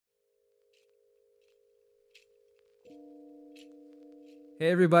Hey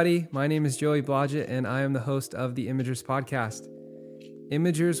everybody, my name is Joey Blodgett and I am the host of the Imagers podcast.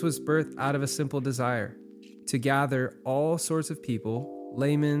 Imagers was birthed out of a simple desire to gather all sorts of people,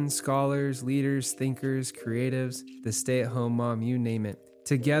 laymen, scholars, leaders, thinkers, creatives, the stay-at-home mom, you name it,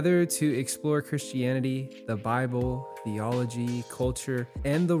 together to explore Christianity, the Bible, theology, culture,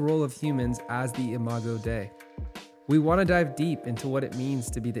 and the role of humans as the Imago Dei. We want to dive deep into what it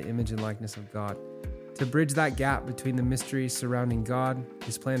means to be the image and likeness of God, to bridge that gap between the mysteries surrounding God,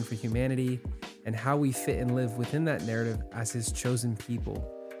 His plan for humanity, and how we fit and live within that narrative as His chosen people.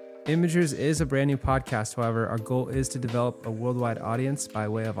 Imagers is a brand new podcast, however, our goal is to develop a worldwide audience by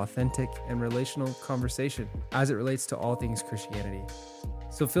way of authentic and relational conversation as it relates to all things Christianity.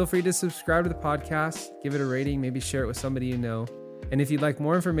 So feel free to subscribe to the podcast, give it a rating, maybe share it with somebody you know. And if you'd like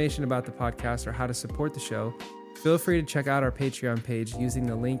more information about the podcast or how to support the show, feel free to check out our Patreon page using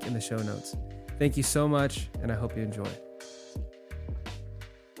the link in the show notes. Thank you so much, and I hope you enjoy.